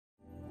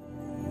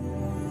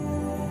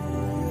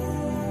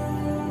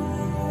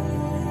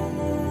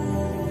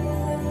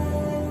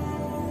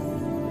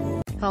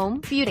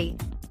Home, beauty,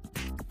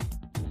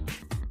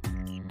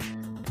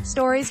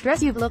 stories,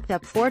 dress. You've looked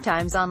up 4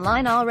 times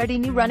online already.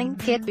 New running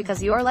kit.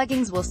 Because your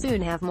leggings will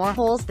soon have more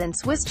holes than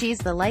Swiss cheese,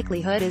 the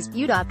likelihood is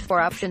you'd opt for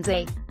options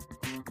A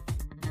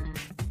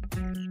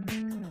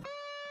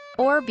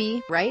or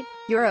B, right?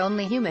 You're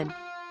only human.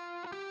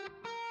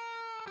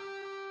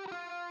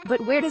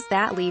 But where does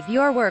that leave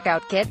your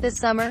workout kit this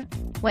summer?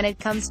 When it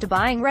comes to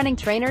buying running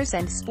trainers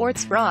and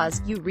sports bras,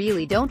 you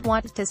really don't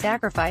want to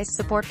sacrifice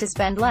support to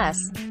spend less.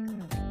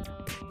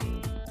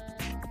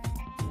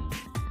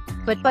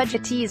 But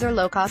budget tees or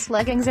low-cost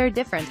leggings are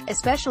different,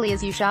 especially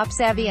as you shop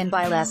savvy and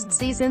buy last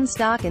season's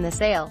stock in the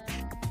sale.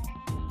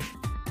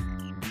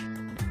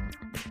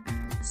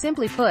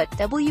 Simply put,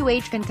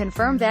 WH can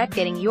confirm that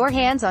getting your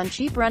hands on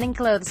cheap running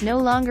clothes no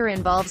longer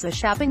involves a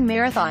shopping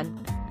marathon.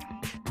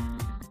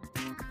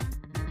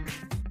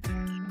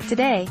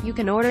 Today, you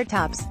can order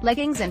tops,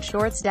 leggings and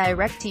shorts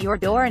direct to your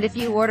door, and if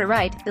you order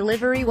right,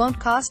 delivery won't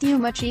cost you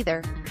much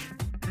either.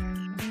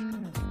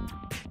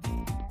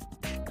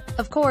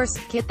 Of course,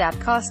 kit that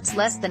costs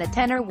less than a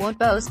tenner won't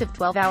boast of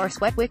 12-hour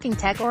sweat-wicking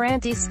tech or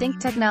anti-stink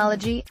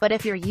technology, but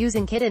if you're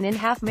using kit in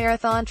half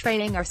marathon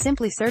training or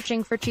simply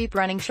searching for cheap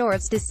running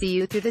shorts to see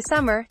you through the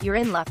summer, you're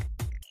in luck.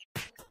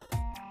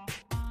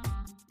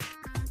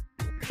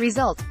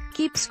 Result: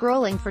 keep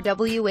scrolling for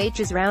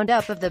WH's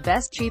roundup of the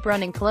best cheap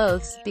running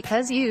clothes,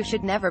 because you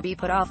should never be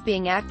put off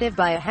being active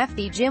by a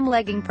hefty gym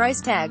legging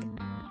price tag.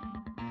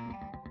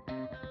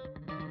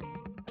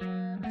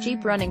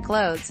 Cheap running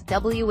clothes,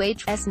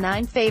 WH's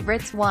 9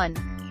 favorites. 1.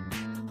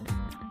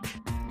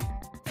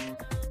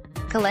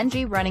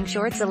 Kalenji running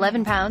shorts,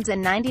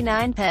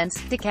 £11.99,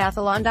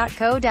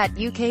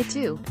 decathlon.co.uk.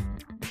 2.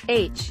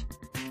 H.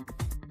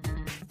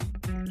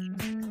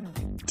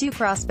 2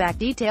 crossback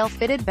detail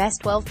fitted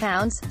best,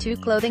 £12, 2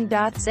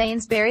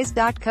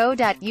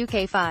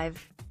 clothing.sainsbury's.co.uk.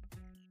 5.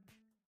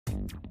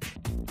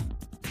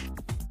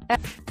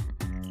 F.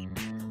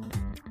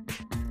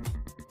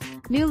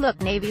 New Look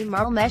navy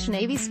marble mesh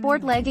navy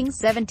sport leggings,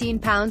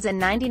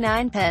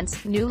 £17.99,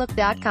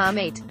 newlook.com.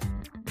 8.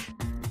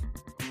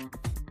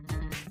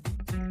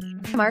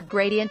 Primark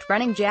radiant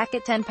running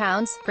jacket, £10,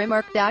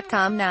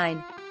 primark.com.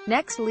 9.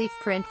 Next leaf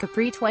print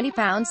capri,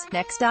 £20,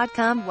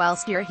 next.com.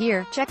 Whilst you're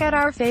here, check out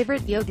our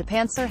favorite yoga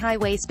pants or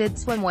high-waisted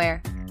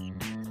swimwear.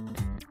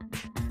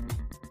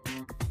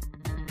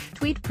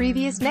 Tweet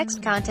previous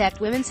Next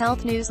Contact Women's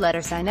Health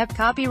Newsletter sign up.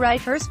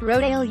 Copyright Hurst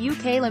Rodale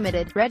UK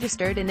Limited,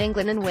 registered in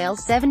England and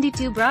Wales.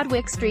 72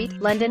 Broadwick Street,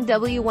 London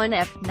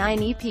W1F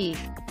 9EP.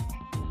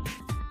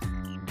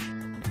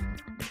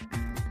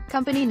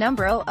 Company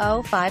number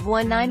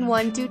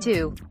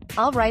 00519122.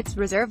 All rights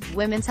reserved.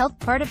 Women's Health,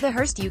 part of the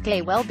Hurst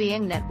UK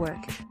Wellbeing Network.